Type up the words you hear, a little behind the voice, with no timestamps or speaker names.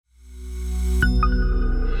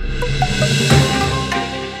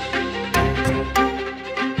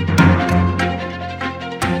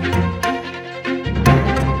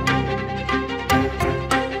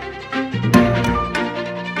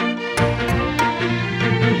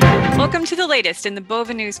Welcome to the latest in the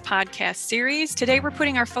Bova News podcast series. Today we're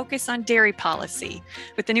putting our focus on dairy policy.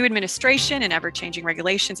 With the new administration and ever-changing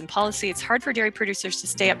regulations and policy, it's hard for dairy producers to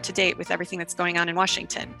stay up to date with everything that's going on in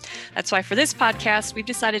Washington. That's why for this podcast, we've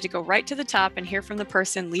decided to go right to the top and hear from the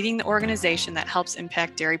person leading the organization that helps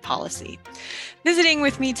impact dairy policy. Visiting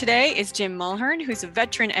with me today is Jim Mulhern, who's a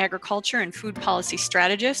veteran agriculture and food policy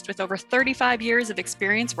strategist with over 35 years of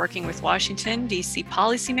experience working with Washington, D.C.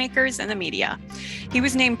 policymakers and the media. He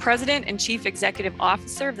was named President and Chief Executive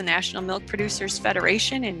Officer of the National Milk Producers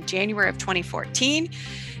Federation in January of 2014.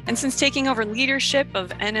 And since taking over leadership of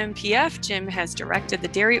NMPF, Jim has directed the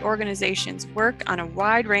dairy organization's work on a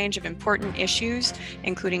wide range of important issues,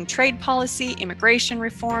 including trade policy, immigration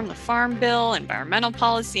reform, the Farm Bill, environmental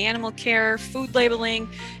policy, animal care, food labeling,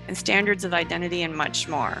 and standards of identity, and much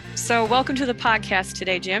more. So welcome to the podcast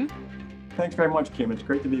today, Jim. Thanks very much, Kim. It's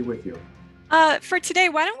great to be with you. For today,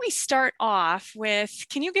 why don't we start off with,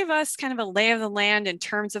 can you give us kind of a lay of the land in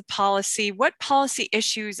terms of policy? What policy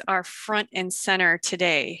issues are front and center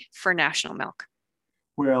today for National Milk?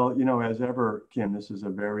 Well, as ever, Kim, this is a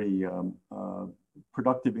very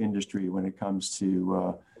productive industry when it comes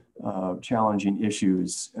to challenging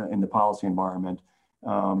issues in the policy environment.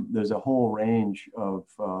 There's a whole range of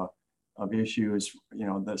issues,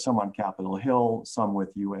 some on Capitol Hill, some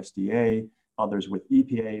with USDA, others with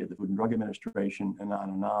EPA, the Food and Drug Administration, and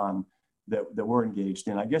on, that we're engaged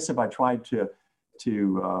in. I guess if I tried to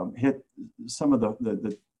hit some of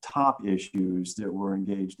the top issues that we're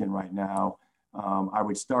engaged in right now, I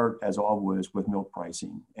would start, as always, with milk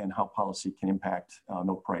pricing and how policy can impact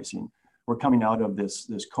milk pricing. We're coming out of this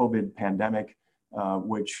COVID pandemic,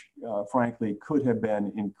 which frankly could have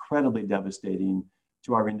been incredibly devastating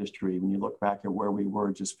to our industry when you look back at where we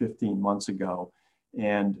were just 15 months ago.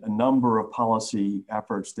 And a number of policy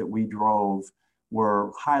efforts that we drove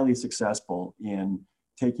were highly successful in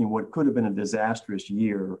taking what could have been a disastrous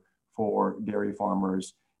year for dairy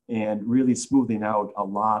farmers and really smoothing out a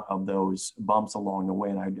lot of those bumps along the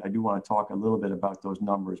way. And I do want to talk a little bit about those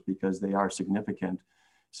numbers because they are significant.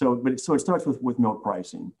 So it starts with milk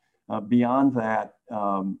pricing. Beyond that,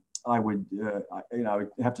 I would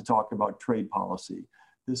have to talk about trade policy.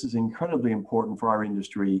 This is incredibly important for our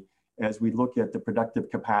industry as we look at the productive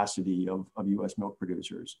capacity of U.S. milk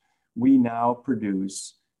producers. We now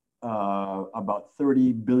produce about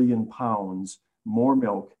 30 billion pounds more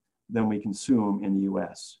milk than we consume in the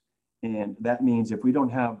U.S. And that means if we don't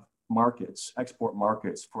have markets, export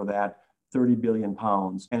markets for that 30 billion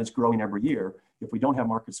pounds, and it's growing every year, if we don't have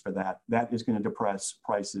markets for that, that is going to depress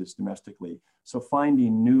prices domestically. So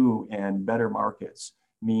finding new and better markets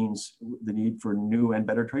means the need for new and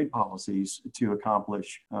better trade policies to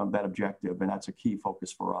accomplish that objective, and that's a key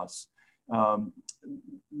focus for us.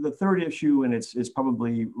 The third issue, and it's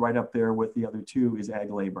probably right up there with the other two, is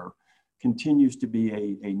ag labor. Continues to be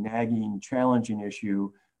a nagging, challenging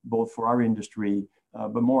issue, both for our industry,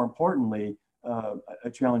 but more importantly,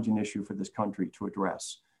 a challenging issue for this country to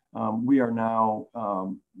address. We are now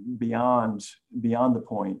beyond the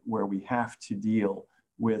point where we have to deal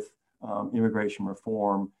with immigration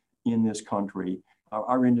reform in this country.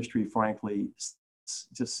 Our industry, frankly,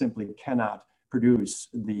 just simply cannot produce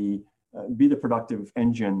be the productive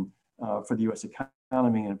engine for the U.S.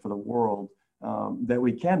 economy and for the world that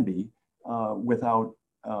we can be without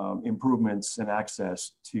improvements and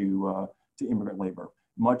access to immigrant labor.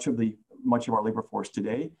 Much of our labor force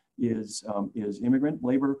today is immigrant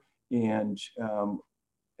labor, and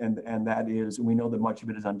that is, we know that much of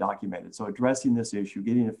it is undocumented. So addressing this issue,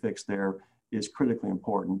 getting it fixed there, is critically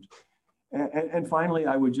important. And finally,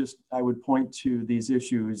 I would point to these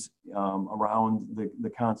issues around the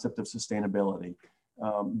concept of sustainability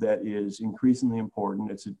that is increasingly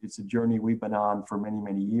important. It's a journey we've been on for many,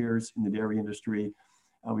 many years in the dairy industry.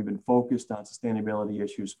 We've been focused on sustainability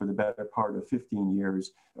issues for the better part of 15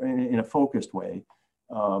 years in a focused way.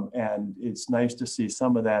 And it's nice to see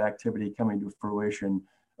some of that activity coming to fruition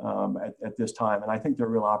at this time. And I think there are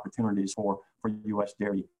real opportunities for U.S.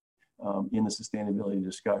 dairy in the sustainability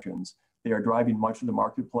discussions. They are driving much of the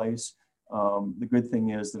marketplace. The good thing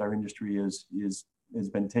is that our industry has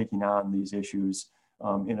been taking on these issues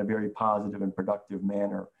in a very positive and productive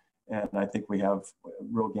manner. And I think we have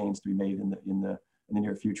real gains to be made in the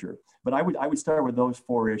near future. But I would start with those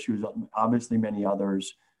four issues, obviously many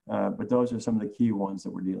others, but those are some of the key ones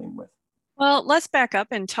that we're dealing with. Well, let's back up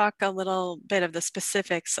and talk a little bit of the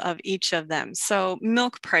specifics of each of them. So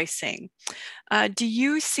milk pricing. Do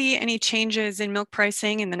you see any changes in milk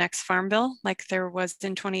pricing in the next Farm Bill like there was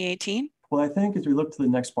in 2018? Well, I think as we look to the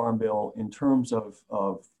next Farm Bill in terms of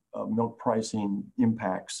milk pricing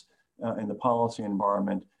impacts in the policy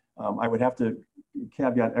environment, I would have to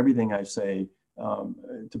caveat everything I say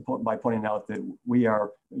by pointing out that we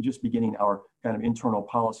are just beginning our kind of internal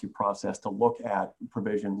policy process to look at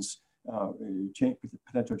provisions,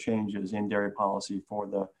 potential changes in dairy policy for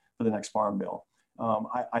the next farm bill.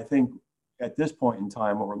 I think at this point in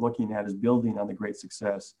time, what we're looking at is building on the great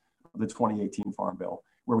success of the 2018 Farm Bill,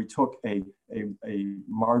 where we took a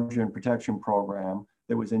margin protection program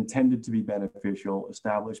that was intended to be beneficial,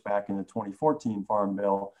 established back in the 2014 Farm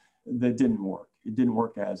Bill, that didn't work. It didn't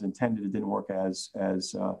work as intended. It didn't work as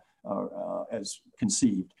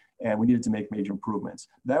conceived, and we needed to make major improvements.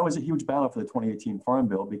 That was a huge battle for the 2018 Farm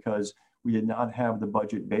Bill because we did not have the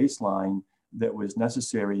budget baseline that was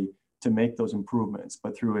necessary to make those improvements.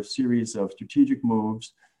 But through a series of strategic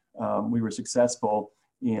moves, we were successful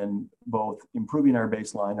in both improving our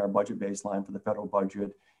baseline, our budget baseline for the federal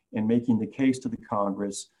budget, and making the case to the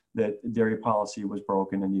Congress that dairy policy was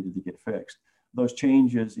broken and needed to get fixed. Those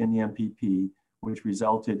changes in the MPP, which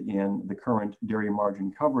resulted in the current dairy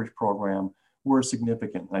margin coverage program, were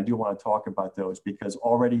significant. And I do want to talk about those because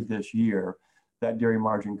already this year, that dairy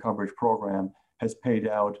margin coverage program has paid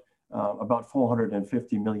out about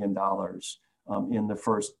 $450 million in the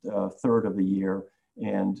first third of the year.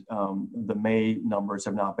 And the May numbers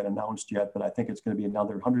have not been announced yet, but I think it's going to be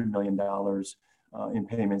another $100 million in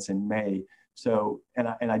payments in May. So,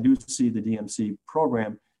 and I do see the DMC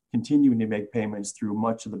program continuing to make payments through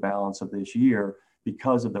much of the balance of this year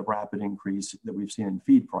because of the rapid increase that we've seen in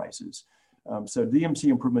feed prices. So DMC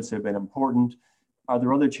improvements have been important. Are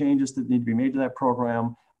there other changes that need to be made to that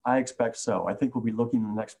program? I expect so. I think we'll be looking in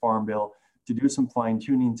the next Farm Bill to do some fine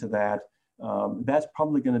tuning to that. That's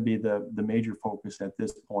probably going to be the major focus at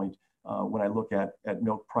this point when I look at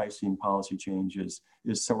milk pricing policy changes,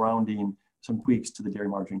 is surrounding some tweaks to the dairy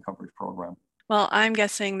margin coverage program. Well, I'm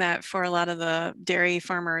guessing that for a lot of the dairy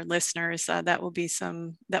farmer listeners, that will be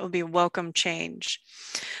a welcome change.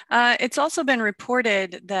 It's also been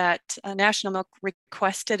reported that National Milk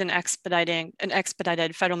requested an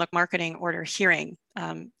expedited federal milk marketing order hearing.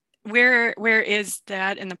 Where is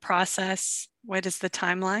that in the process? What is the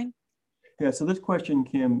timeline? Yeah, so this question,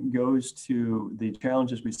 Kim, goes to the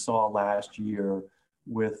challenges we saw last year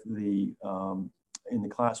with the in the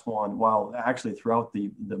Class 1, while actually throughout the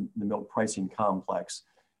milk pricing complex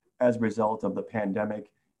as a result of the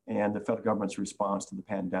pandemic and the federal government's response to the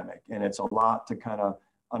pandemic. And it's a lot to kind of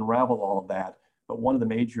unravel all of that. But one of the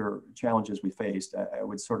major challenges we faced, I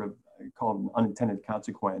would sort of call it an unintended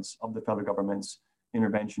consequence of the federal government's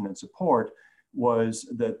intervention and support, was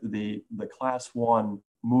that the Class 1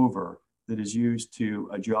 mover that is used to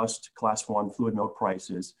adjust Class 1 fluid milk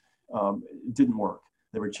prices didn't work.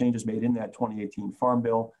 There were changes made in that 2018 Farm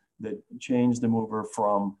Bill that changed the mover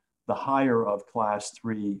from the higher of Class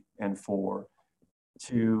 3 and 4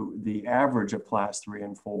 to the average of Class 3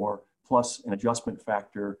 and 4, plus an adjustment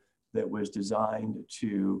factor that was designed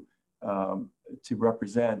to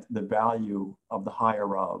represent the value of the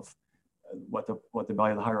higher of, what the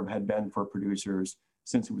value of the higher of had been for producers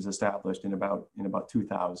since it was established in about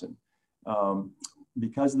 2000.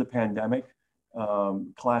 Because of the pandemic,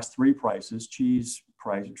 Class 3 prices,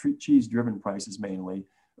 cheese-driven prices mainly,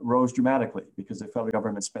 rose dramatically because the federal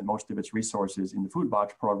government spent most of its resources in the food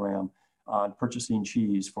box program on purchasing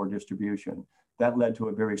cheese for distribution. That led to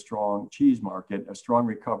a very strong cheese market, a strong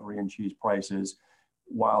recovery in cheese prices,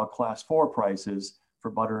 while Class 4 prices for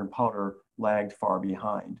butter and powder lagged far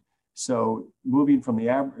behind. So moving from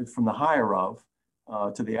the higher of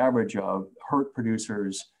to the average of hurt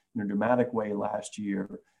producers in a dramatic way last year,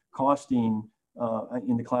 costing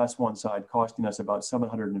in the Class 1 side, costing us about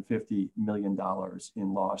 $750 million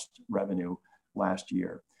in lost revenue last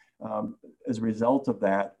year. As a result of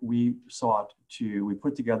that, we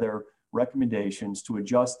put together recommendations to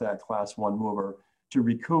adjust that Class 1 mover to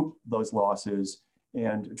recoup those losses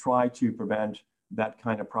and try to prevent that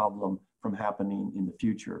kind of problem from happening in the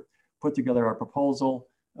future. Put together our proposal,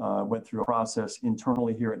 went through a process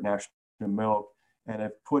internally here at National Milk, and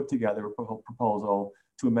have put together a proposal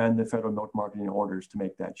to amend the federal milk marketing orders to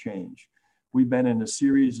make that change. We've been in a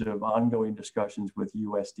series of ongoing discussions with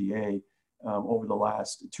USDA over the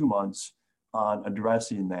last 2 months on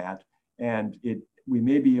addressing that, and we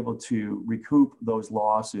may be able to recoup those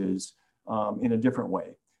losses in a different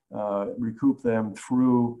way, recoup them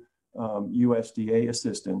through USDA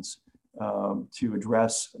assistance to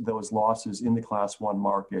address those losses in the Class 1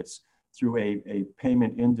 markets through a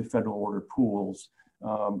payment into federal order pools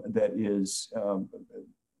that is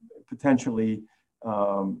potentially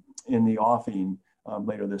in the offing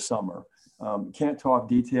later this summer. Can't talk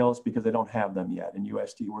details because I don't have them yet. And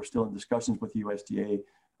USDA, we're still in discussions with USDA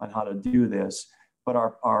on how to do this. But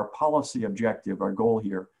our policy objective, our goal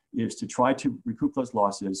here, is to try to recoup those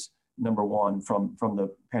losses, number one, from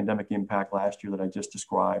the pandemic impact last year that I just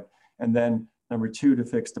described, and then number two, to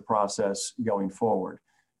fix the process going forward.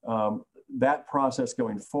 That process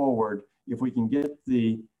going forward, if we can get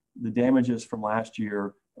the damages from last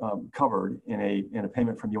year covered in a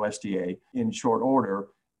payment from USDA in short order,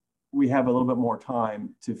 we have a little bit more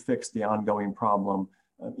time to fix the ongoing problem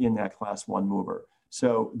in that Class 1 mover.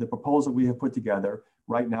 So the proposal we have put together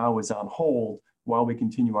right now is on hold while we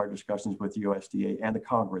continue our discussions with the USDA and the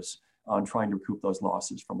Congress on trying to recoup those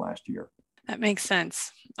losses from last year. That makes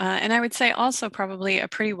sense. And I would say also probably a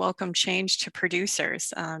pretty welcome change to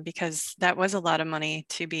producers because that was a lot of money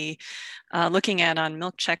to be looking at on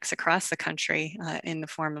milk checks across the country in the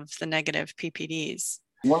form of the negative PPDs.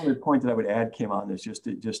 One other point that I would add, Kim, on this, just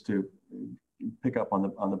to pick up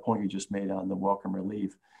on the point you just made on the welcome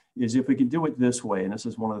relief, is if we can do it this way, and this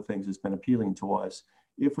is one of the things that's been appealing to us,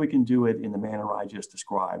 if we can do it in the manner I just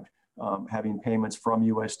described, having payments from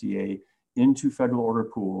USDA into federal order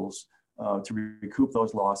pools to recoup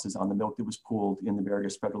those losses on the milk that was pooled in the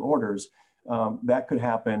various federal orders, that could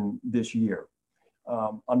happen this year.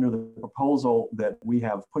 Under the proposal that we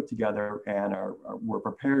have put together and we're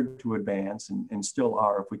prepared to advance and still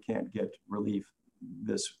are if we can't get relief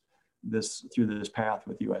through this path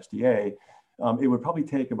with USDA, it would probably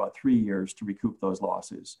take about 3 years to recoup those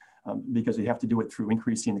losses because you have to do it through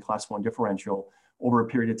increasing the Class 1 differential over a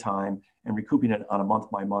period of time and recouping it on a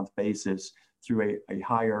month-by-month basis through a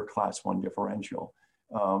higher Class 1 differential.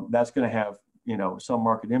 That's going to have some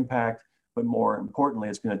market impact, but more importantly,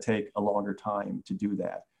 it's going to take a longer time to do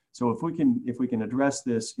that. So if we can address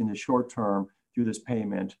this in the short term through this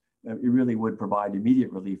payment, it really would provide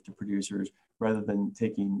immediate relief to producers rather than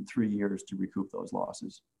taking 3 years to recoup those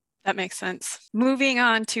losses. That makes sense. Moving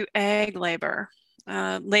on to ag labor.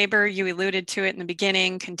 Labor, you alluded to it in the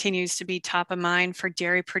beginning, continues to be top of mind for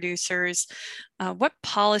dairy producers. What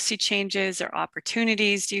policy changes or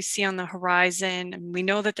opportunities do you see on the horizon? And we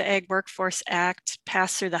know that the Ag Workforce Act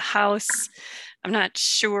passed through the House. I'm not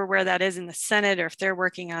sure where that is in the Senate or if they're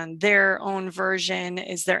working on their own version.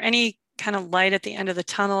 Is there any kind of light at the end of the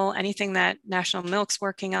tunnel? Anything that National Milk's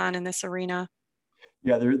working on in this arena?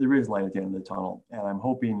 Yeah, there is light at the end of the tunnel, and I'm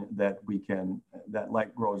hoping that that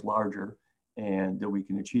light grows larger and that we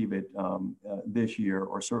can achieve it this year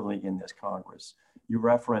or certainly in this Congress. You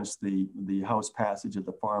referenced the House passage of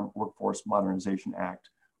the Farm Workforce Modernization Act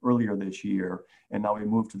earlier this year, and now we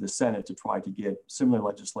move to the Senate to try to get similar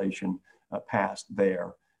legislation passed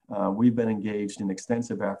there. We've been engaged in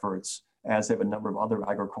extensive efforts, as have a number of other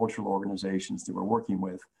agricultural organizations that we're working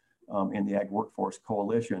with in the Ag Workforce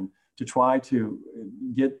Coalition, to try to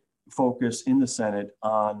get focus in the Senate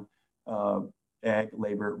on ag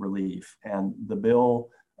labor relief. And the bill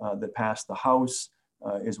that passed the House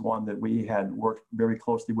is one that we had worked very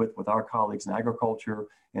closely with our colleagues in agriculture,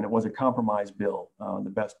 and it was a compromise bill, the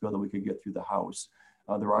best bill that we could get through the House.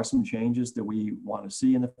 There are some changes that we want to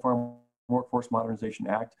see in the Farm Workforce Modernization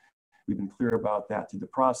Act. We've been clear about that through the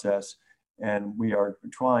process, and we are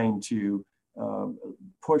trying to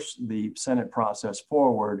push the Senate process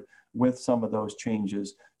forward with some of those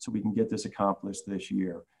changes so we can get this accomplished this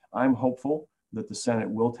year. I'm hopeful that the Senate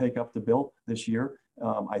will take up the bill this year.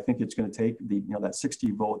 I think it's going to take that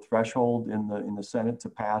 60 vote threshold in the Senate to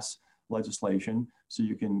pass legislation, so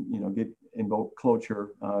you can invoke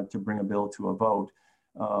cloture to bring a bill to a vote,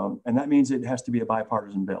 and that means it has to be a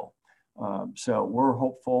bipartisan bill. So we're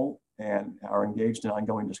hopeful and are engaged in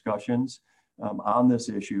ongoing discussions on this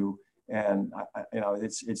issue. And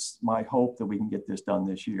it's my hope that we can get this done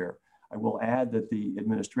this year. I will add that the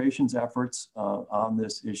administration's efforts on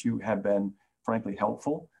this issue have been, frankly,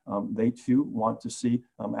 helpful. They too want to see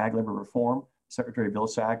ag labor reform. Secretary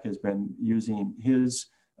Vilsack has been using his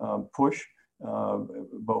push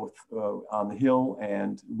both on the Hill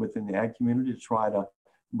and within the ag community to try to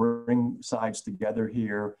bring sides together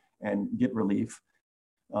here and get relief.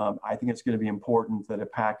 I think it's going to be important that a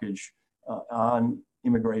package on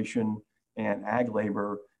immigration and ag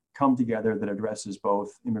labor come together that addresses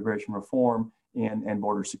both immigration reform and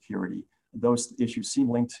border security. Those issues seem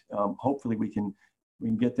linked. Hopefully we can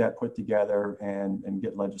get that put together and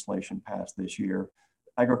get legislation passed this year.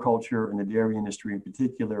 Agriculture and the dairy industry in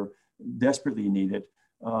particular desperately need it.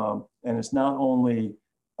 And it's not only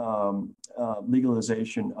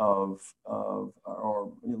legalization or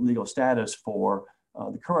legal status for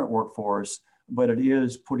the current workforce, but it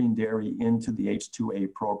is putting dairy into the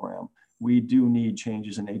H-2A program. We do need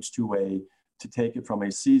changes in H-2A to take it from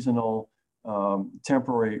a seasonal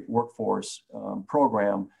temporary workforce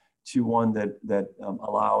program to one that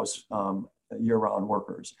allows year-round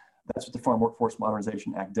workers. That's what the Farm Workforce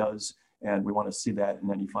Modernization Act does. And we want to see that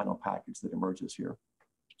in any final package that emerges here.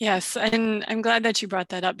 Yes, and I'm glad that you brought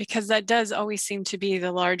that up because that does always seem to be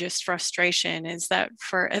the largest frustration is that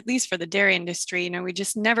for at least for the dairy industry, we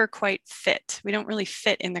just never quite fit. We don't really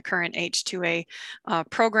fit in the current H2A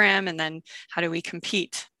program, and then how do we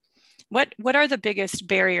compete? What are the biggest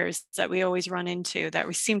barriers that we always run into, that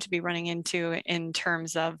we seem to be running into in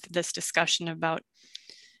terms of this discussion about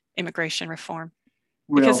immigration reform?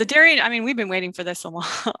 Because the dairy, we've been waiting for this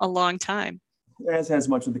a long time. As has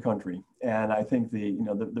much of the country. And I think the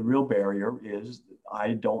real barrier is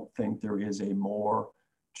I don't think there is a more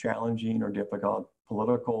challenging or difficult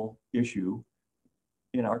political issue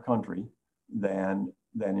in our country than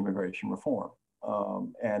immigration reform.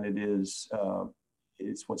 And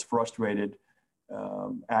it's what's frustrated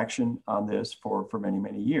action on this for many,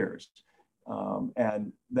 many years.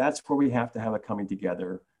 And that's where we have to have a coming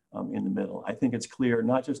together in the middle. I think it's clear,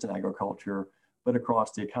 not just in agriculture, but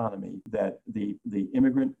across the economy, that the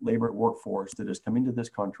immigrant labor workforce that is coming to this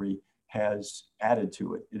country has added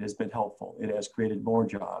to it. It has been helpful. It has created more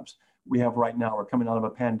jobs. We're coming out of a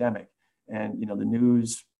pandemic, and the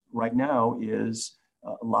news right now is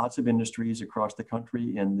lots of industries across the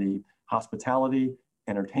country in the hospitality,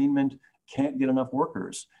 entertainment, can't get enough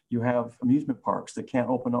workers. You have amusement parks that can't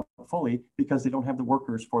open up fully because they don't have the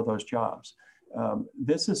workers for those jobs.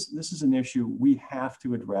 This is an issue we have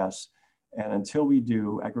to address. And until we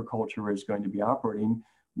do, agriculture is going to be operating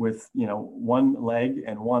with, one leg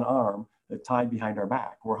and one arm tied behind our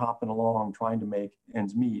back. We're hopping along trying to make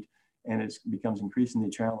ends meet, and it becomes increasingly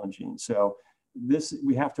challenging. So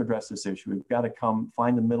we have to address this issue. We've got to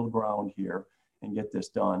find the middle ground here and get this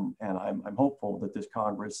done. And I'm hopeful that this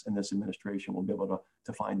Congress and this administration will be able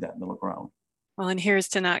to find that middle ground. Well, and here's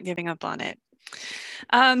to not giving up on it.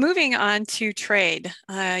 Moving on to trade.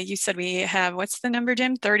 You said we have, what's the number,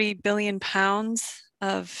 Jim? 30 billion pounds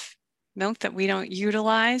of milk that we don't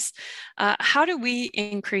utilize. How do we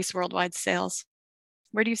increase worldwide sales?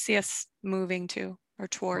 Where do you see us moving to or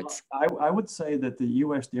towards? Well, I would say that the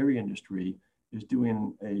U.S. dairy industry is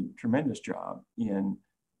doing a tremendous job in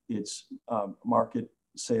its market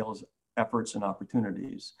sales efforts and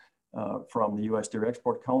opportunities, from the U.S. Dairy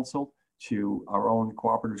Export Council to our own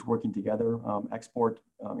cooperatives working together, export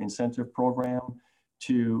incentive program,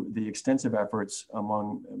 to the extensive efforts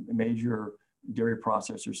among major dairy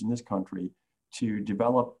processors in this country to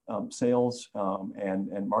develop sales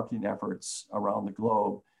and marketing efforts around the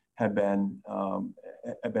globe have been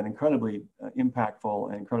incredibly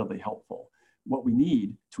impactful and incredibly helpful. What we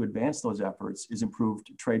need to advance those efforts is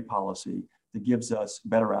improved trade policy that gives us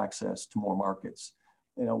better access to more markets.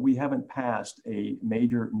 We haven't passed a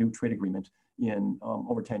major new trade agreement in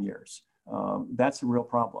over 10 years. That's a real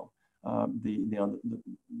problem. The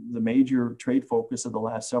major trade focus of the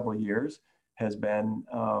last several years has been,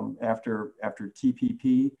 after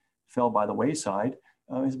TPP fell by the wayside,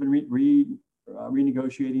 has been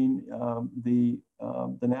renegotiating the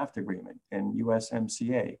NAFTA agreement and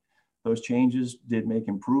USMCA. Those changes did make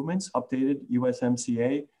improvements, updated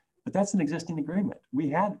USMCA, but that's an existing agreement. We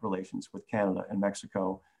had relations with Canada and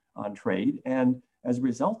Mexico on trade. And as a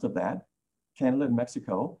result of that, Canada and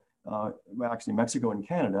Mexico, actually Mexico and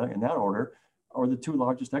Canada in that order, are the two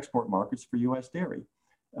largest export markets for US dairy.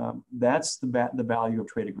 That's the value of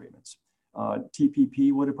trade agreements.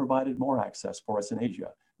 TPP would have provided more access for us in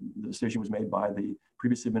Asia. The decision was made by the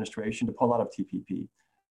previous administration to pull out of TPP.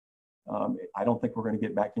 I don't think we're going to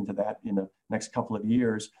get back into that in the next couple of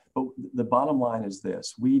years, but the bottom line is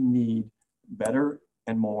this: we need better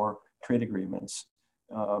and more trade agreements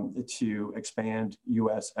to expand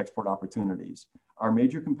U.S. export opportunities. Our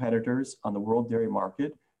major competitors on the world dairy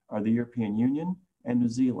market are the European Union and New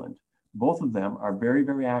Zealand. Both of them are very,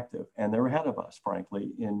 very active, and they're ahead of us,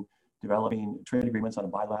 frankly, in developing trade agreements on a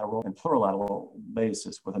bilateral and plurilateral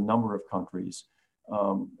basis with a number of countries.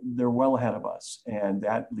 They're well ahead of us, and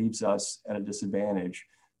that leaves us at a disadvantage.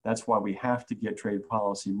 That's why we have to get trade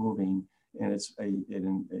policy moving, and it's a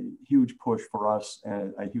huge push for us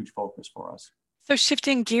and a huge focus for us. So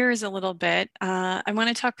shifting gears a little bit, I want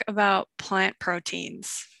to talk about plant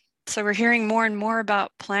proteins. So we're hearing more and more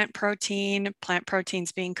about plant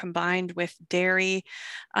proteins being combined with dairy.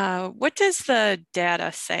 What does the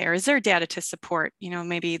data say, or is there data to support,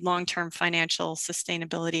 maybe long-term financial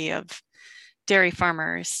sustainability of dairy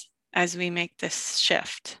farmers as we make this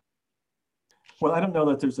shift? Well, I don't know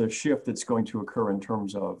that there's a shift that's going to occur in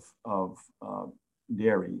terms of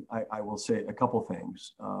dairy. I will say a couple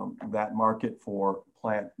things. That market for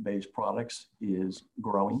plant-based products is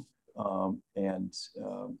growing and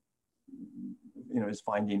is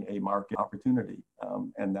finding a market opportunity,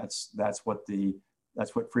 and that's what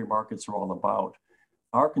free markets are all about.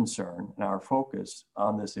 our concern and our focus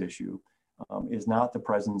on this issue is not the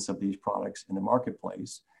presence of these products in the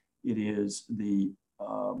marketplace. It is the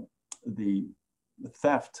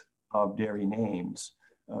theft of dairy names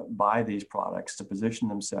by these products to position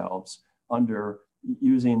themselves under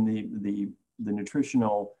using the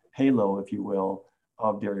nutritional halo, if you will,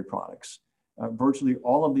 of dairy products. Virtually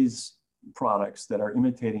all of these products that are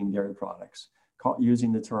imitating dairy products,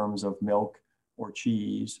 using the terms of milk or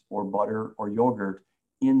cheese or butter or yogurt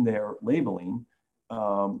in their labeling,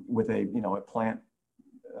 with a plant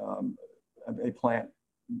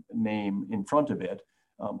name in front of it,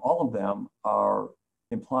 all of them are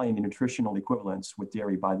implying the nutritional equivalence with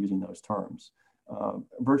dairy by using those terms.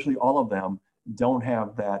 Virtually all of them don't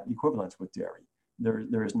have that equivalence with dairy.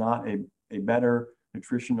 There is not a better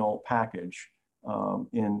nutritional package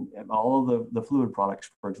in all of the fluid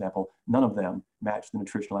products, for example. None of them match the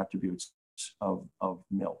nutritional attributes of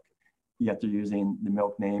milk. Yet they're using the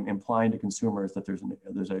milk name, implying to consumers that there's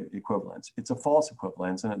an equivalence. It's a false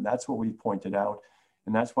equivalence, and that's what we pointed out,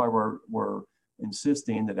 and that's why we're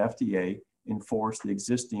insisting that FDA enforce the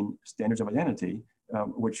existing standards of identity,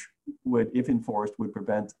 which would, if enforced, would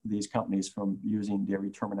prevent these companies from using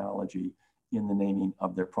dairy terminology in the naming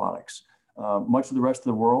of their products. Much of the rest of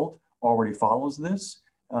the world already follows this,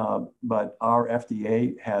 but our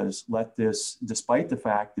FDA has let this, despite the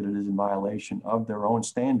fact that it is in violation of their own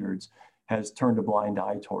standards, has turned a blind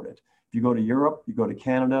eye toward it. If you go to Europe, you go to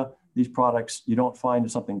Canada, these products, you don't find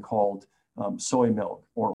something called soy milk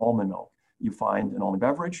or almond milk. You find an almond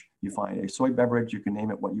beverage, you find a soy beverage, you can name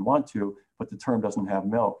it what you want to, but the term doesn't have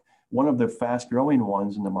milk. One of the fast growing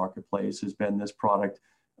ones in the marketplace has been this product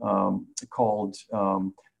called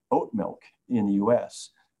oat milk in the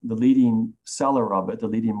US. The leading seller of it, the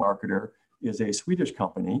leading marketer, is a Swedish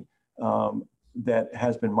company that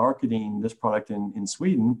has been marketing this product in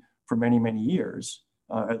Sweden for many, many years.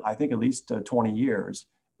 I think at least 20 years.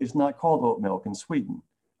 It's not called oat milk in Sweden.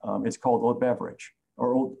 It's called oat beverage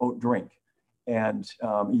or oat drink. And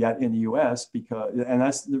yet in the US, and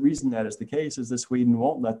that's the reason that is the case, is that Sweden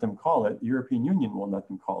won't let them call it, the European Union won't let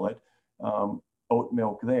them call it oat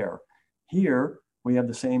milk there. Here, we have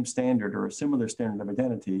the same standard or a similar standard of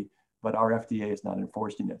identity, but our FDA is not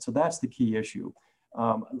enforcing it. So that's the key issue.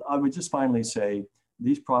 I would just finally say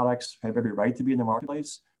these products have every right to be in the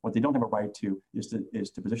marketplace. What they don't have a right to is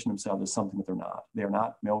to position themselves as something that they're not. They are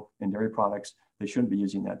not milk and dairy products. They shouldn't be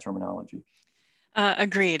using that terminology.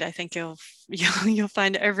 Agreed. I think you'll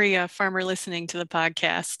find every farmer listening to the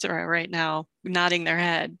podcast right now nodding their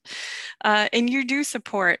head. And you do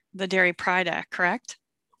support the Dairy Pride Act, correct?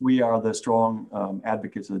 We are the strong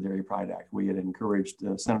advocates of the Dairy Pride Act. We had encouraged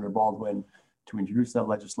Senator Baldwin to introduce that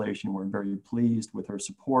legislation. We're very pleased with her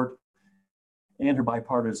support and her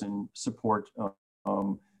bipartisan support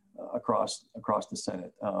across the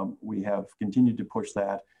Senate. We have continued to push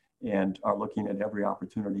that and are looking at every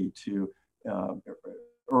opportunity to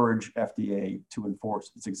urge FDA to enforce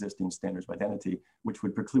its existing standards of identity, which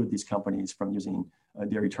would preclude these companies from using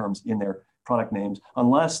dairy terms in their product names,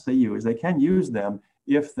 unless they can use them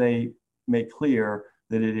if they make clear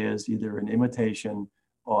that it is either an imitation,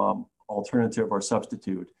 alternative, or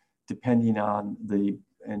substitute, depending on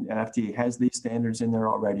and FDA has these standards in there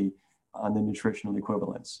already on the nutritional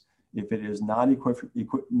equivalence. If it is not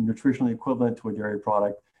nutritionally equivalent to a dairy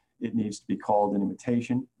product, it needs to be called an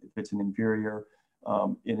imitation if it's an inferior.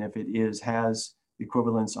 And if it has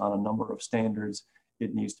equivalence on a number of standards,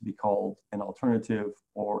 it needs to be called an alternative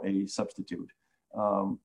or a substitute.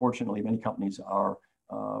 Fortunately, many companies are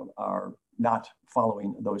not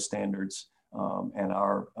following those standards and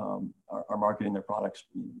are marketing their products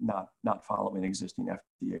not following existing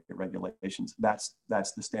FDA regulations. That's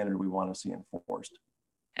the standard we want to see enforced.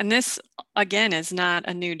 And this, again, is not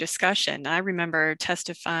a new discussion. I remember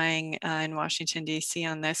testifying in Washington, D.C.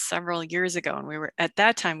 on this several years ago. And at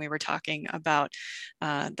that time, we were talking about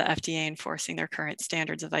the FDA enforcing their current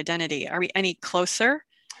standards of identity. Are we any closer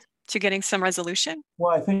to getting some resolution?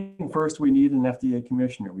 Well, I think first we need an FDA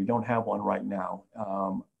commissioner. We don't have one right now.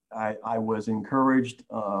 I was encouraged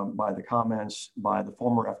by the comments by the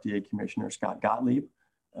former FDA commissioner, Scott Gottlieb,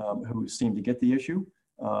 who seemed to get the issue.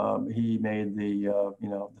 He made the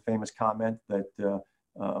famous comment that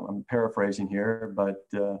I'm paraphrasing here, but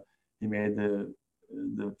he made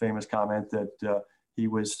the famous comment that he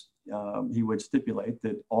would stipulate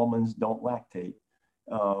that almonds don't lactate.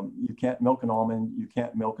 You can't milk an almond, you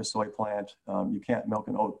can't milk a soy plant, you can't milk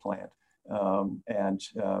an oat plant,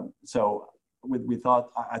 so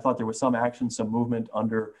I thought there was some action, some movement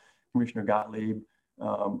under Commissioner Gottlieb.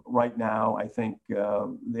 Right now, I think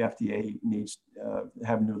the FDA needs to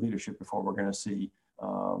have new leadership before we're going to see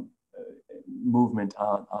movement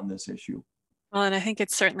on this issue. Well, and I think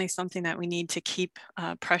it's certainly something that we need to keep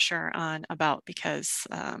pressure on about because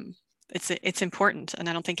it's important, and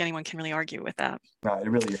I don't think anyone can really argue with that. Right, it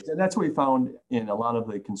really is, and that's what we found in a lot of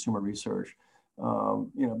the consumer research.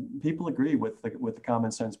 People agree with the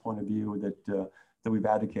common sense point of view that we've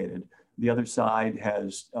advocated. The other side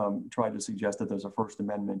has tried to suggest that there's a First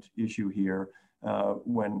Amendment issue here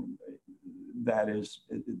when that is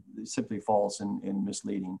simply false and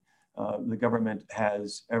misleading. The government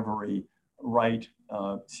has every right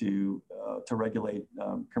to regulate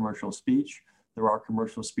commercial speech. There are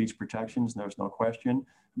commercial speech protections, there's no question,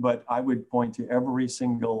 but I would point to every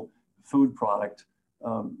single food product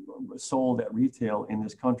sold at retail in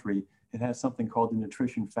this country. It has something called the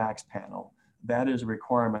Nutrition Facts Panel. That is a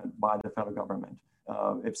requirement by the federal government.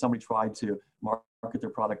 If somebody tried to market their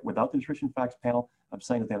product without the Nutrition Facts Panel, I'm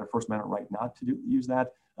saying that they had a First Amendment right not to use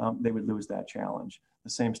that, they would lose that challenge. The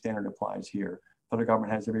same standard applies here. The federal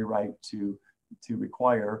government has every right to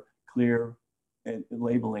require clear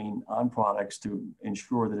labeling on products to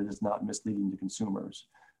ensure that it is not misleading to consumers.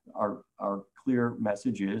 Our clear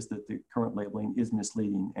message is that the current labeling is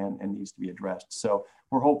misleading and needs to be addressed. So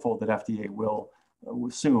we're hopeful that FDA will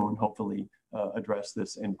soon, hopefully, address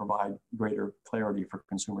this and provide greater clarity for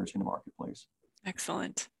consumers in the marketplace.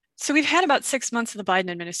 Excellent. So we've had about 6 months of the Biden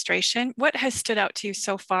administration. What has stood out to you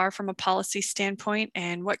so far from a policy standpoint,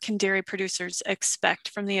 and what can dairy producers expect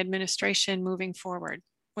from the administration moving forward?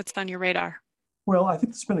 What's on your radar? Well, I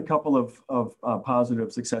think there's been a couple of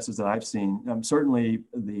positive successes that I've seen. Certainly,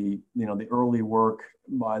 the early work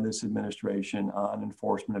by this administration on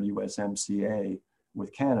enforcement of USMCA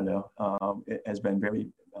with Canada has been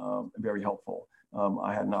very helpful.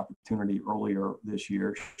 I had an opportunity earlier this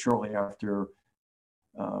year, shortly after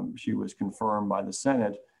she was confirmed by the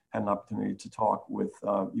Senate, had an opportunity to talk with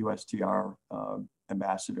USTR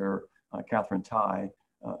Ambassador Katherine Tai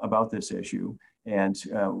about this issue, and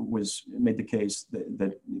made the case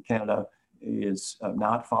that Canada is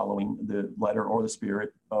not following the letter or the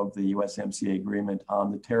spirit of the USMCA agreement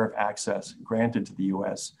on the tariff access granted to the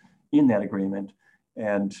U.S. in that agreement.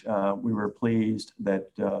 And we were pleased that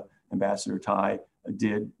Ambassador Tai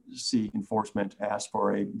did seek enforcement, asked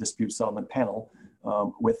for a dispute settlement panel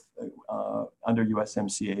under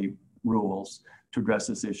USMCA rules to address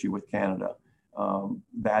this issue with Canada.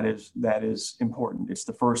 That is important. It's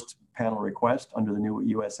the first panel request under the new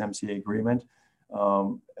USMCA agreement.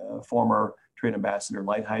 Former Trade Ambassador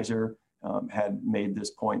Lighthizer had made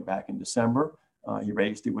this point back in December. He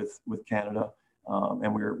raised it with Canada,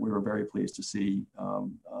 and we were very pleased to see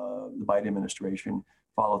the Biden administration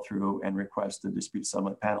follow through and request the dispute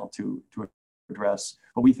settlement panel to address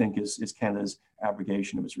what we think is Canada's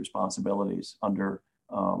abrogation of its responsibilities under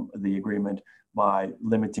the agreement by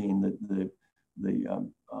limiting the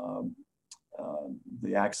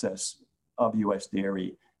access of U.S.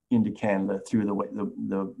 dairy into Canada through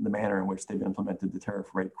the manner in which they've implemented the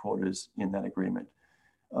tariff rate quotas in that agreement.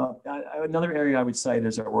 Another area I would cite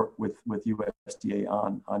is our work with USDA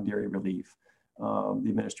on dairy relief. The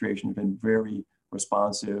administration has been very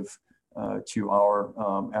responsive to our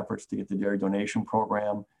efforts to get the dairy donation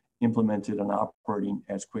program implemented and operating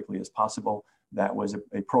as quickly as possible. That was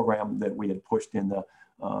a program that we had pushed in the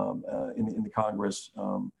Congress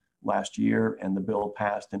last year, and the bill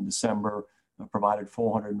passed in December, provided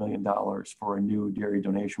 $400 million for a new dairy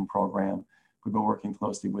donation program. We've been working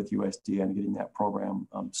closely with USDA and getting that program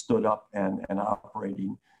stood up and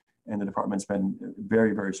operating, and the department's been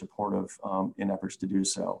very, very supportive in efforts to do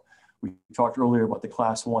so. We talked earlier about the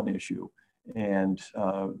Class 1 issue and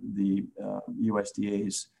the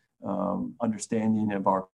USDA's understanding of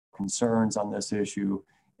our concerns on this issue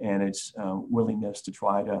and its willingness to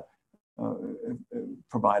try to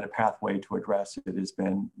provide a pathway to address it has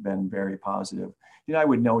been very positive. I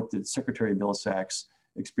would note that Secretary Vilsack's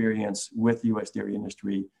experience with U.S. dairy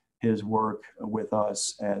industry, his work with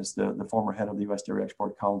us as the former head of the U.S. Dairy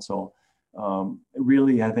Export Council,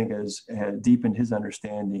 really, I think, has deepened his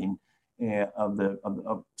understanding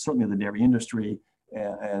of certainly the dairy industry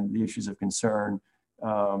and the issues of concern.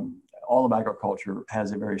 All of agriculture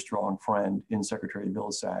has a very strong friend in Secretary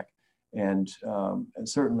Vilsack, and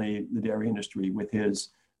certainly the dairy industry, with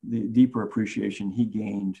the deeper appreciation he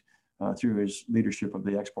gained through his leadership of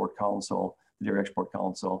the Export Council, the Dairy Export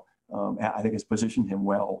Council, I think has positioned him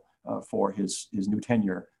well for his new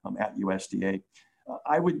tenure at USDA.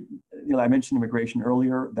 I mentioned immigration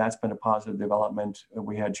earlier. That's been a positive development.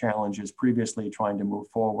 We had challenges previously trying to move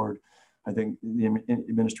forward. I think the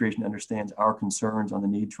administration understands our concerns on the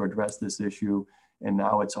need to address this issue, and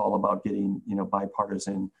now it's all about getting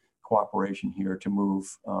bipartisan cooperation here to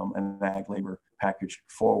move an ag labor package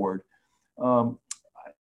forward. Um,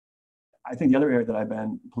 I think the other area that I've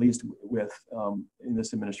been pleased with in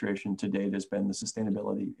this administration to date has been the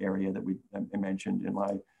sustainability area that I mentioned in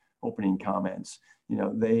my opening comments.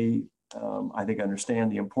 They, I think,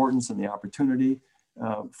 understand the importance and the opportunity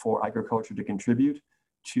for agriculture to contribute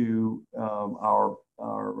to our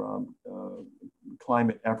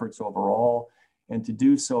climate efforts overall, and to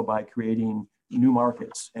do so by creating new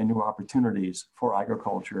markets and new opportunities for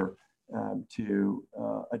agriculture to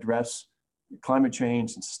address climate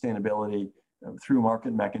change and sustainability through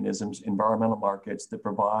market mechanisms, environmental markets that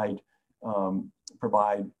provide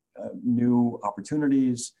new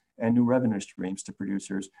opportunities and new revenue streams to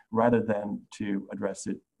producers, rather than to address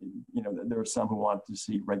it. There are some who want to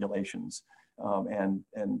see regulations and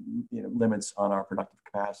limits on our productive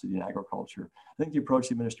capacity in agriculture. I think the approach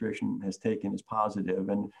the administration has taken is positive,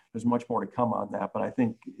 and there's much more to come on that. But I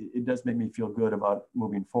think it does make me feel good about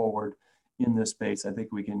moving forward in this space. I think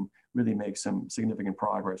we can really make some significant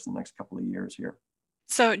progress in the next couple of years here.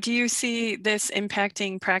 So do you see this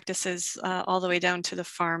impacting practices all the way down to the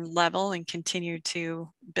farm level and continue to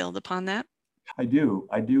build upon that? I do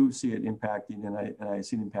see it impacting, and I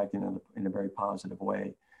see it impacting in a very positive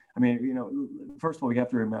way. I mean, first of all, we have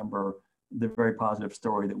to remember the very positive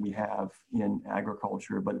story that we have in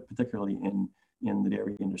agriculture, but particularly in the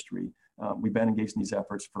dairy industry. We've been engaged in these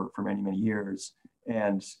efforts for many, many years.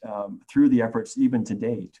 And through the efforts, even to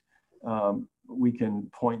date, we can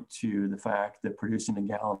point to the fact that producing a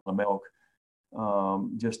gallon of milk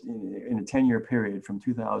just in a 10-year period from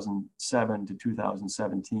 2007 to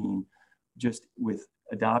 2017, just with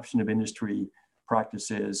adoption of industry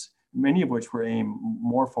practices, many of which were aimed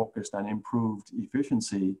more focused on improved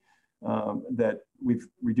efficiency, that we've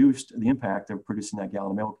reduced the impact of producing that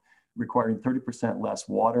gallon of milk, requiring 30% less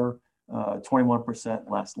water, 21%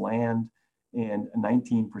 less land, and a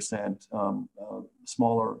 19%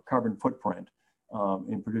 smaller carbon footprint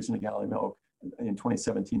in producing a gallon of milk in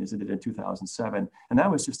 2017 as it did in 2007. And that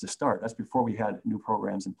was just a start. That's before we had new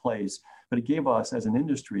programs in place. But it gave us, as an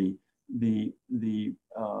industry, the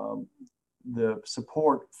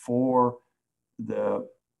support for the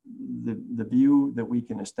view that we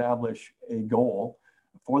can establish a goal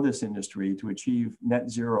for this industry to achieve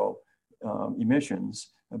net zero emissions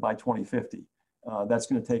by 2050. That's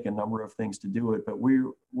going to take a number of things to do it, but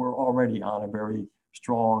we're already on a very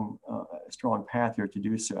strong path here to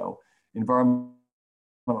do so. Environmental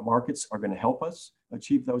markets are going to help us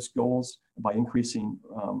achieve those goals by increasing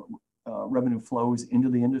revenue flows into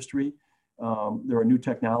the industry. There are new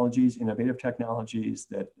technologies, innovative technologies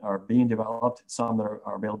that are being developed, some that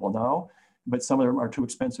are available now, but some of them are too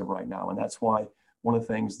expensive right now. And that's why one of the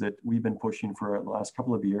things that we've been pushing for the last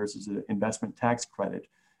couple of years is an investment tax credit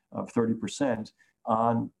of 30%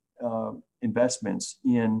 on investments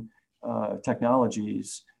in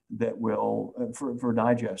technologies that will, for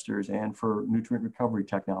digesters and for nutrient recovery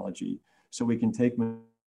technology. So we can take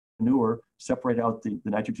manure, separate out the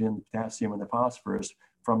nitrogen, the potassium, and the phosphorus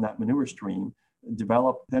from that manure stream,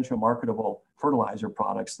 develop potential marketable fertilizer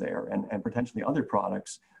products there and potentially other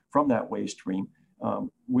products from that waste stream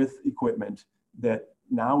with equipment that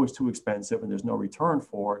now is too expensive and there's no return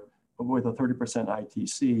for it. But with a 30%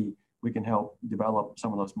 ITC, we can help develop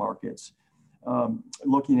some of those markets.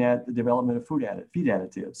 Looking at the development of feed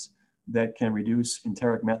additives that can reduce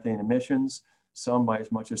enteric methane emissions, some by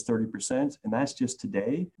as much as 30%, and that's just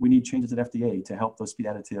today. We need changes at FDA to help those feed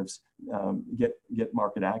additives get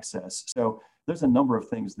market access. So there's a number of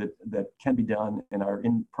things that can be done and are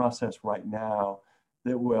in process right now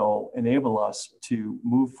that will enable us to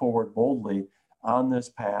move forward boldly on this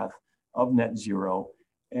path of net zero.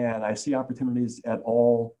 And I see opportunities at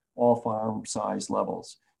all farm size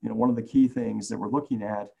levels. One of the key things that we're looking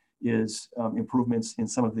at is improvements in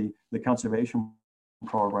some of the conservation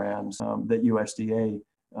programs that USDA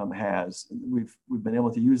has. We've been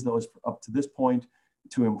able to use those up to this point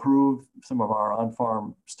to improve some of our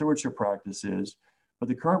on-farm stewardship practices, but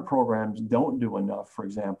the current programs don't do enough, for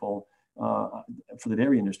example, for the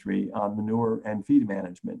dairy industry on manure and feed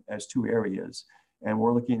management as two areas. And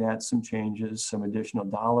we're looking at some changes, some additional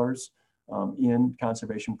dollars in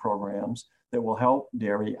conservation programs that will help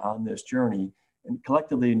dairy on this journey. And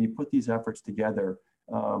collectively, when you put these efforts together,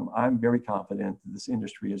 I'm very confident that this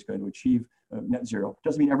industry is going to achieve net zero.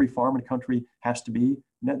 Doesn't mean every farm in the country has to be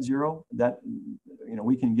net zero. That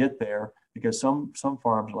we can get there because some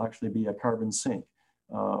farms will actually be a carbon sink,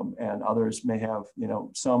 and others may have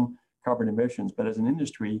some carbon emissions. But as an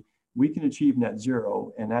industry, we can achieve net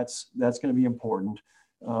zero, and that's going to be important,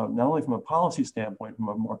 not only from a policy standpoint, from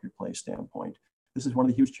a marketplace standpoint. This is one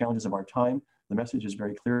of the huge challenges of our time. The message is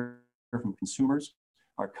very clear from consumers.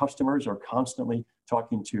 Our customers are constantly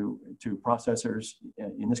talking to processors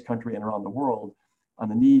in this country and around the world on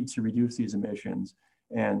the need to reduce these emissions.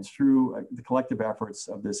 And through the collective efforts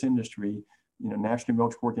of this industry, National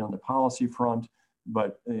Milk's working on the policy front,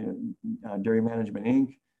 but Dairy Management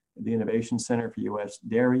Inc., the Innovation Center for U.S.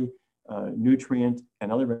 Dairy, Nutrient,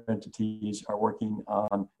 and other entities are working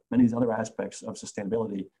on many of these other aspects of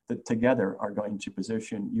sustainability that together are going to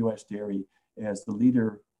position U.S. dairy as the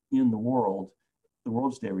leader in the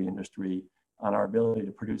world's dairy industry, on our ability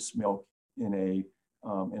to produce milk in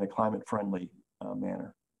a climate-friendly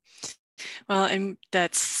manner. Well, and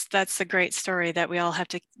that's a great story that we all have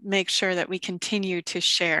to make sure that we continue to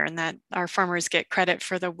share, and that our farmers get credit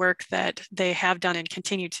for the work that they have done and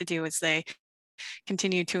continue to do as they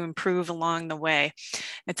continue to improve along the way.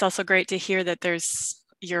 It's also great to hear that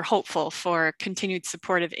you're hopeful for continued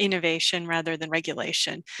support of innovation rather than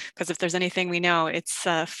regulation, because if there's anything we know, it's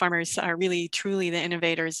farmers are really truly the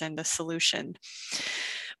innovators and the solution.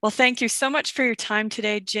 Well, thank you so much for your time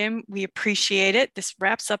today, Jim. We appreciate it. This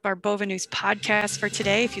wraps up our Bova News podcast for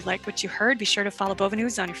today. If you like what you heard, be sure to follow Bova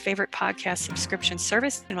News on your favorite podcast subscription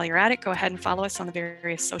service. And while you're at it, go ahead and follow us on the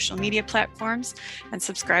various social media platforms and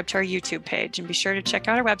subscribe to our YouTube page. And be sure to check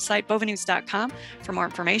out our website, bovanews.com, for more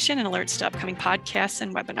information and alerts to upcoming podcasts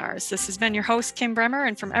and webinars. This has been your host, Kim Bremer,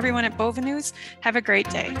 and from everyone at Bova News, have a great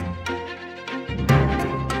day.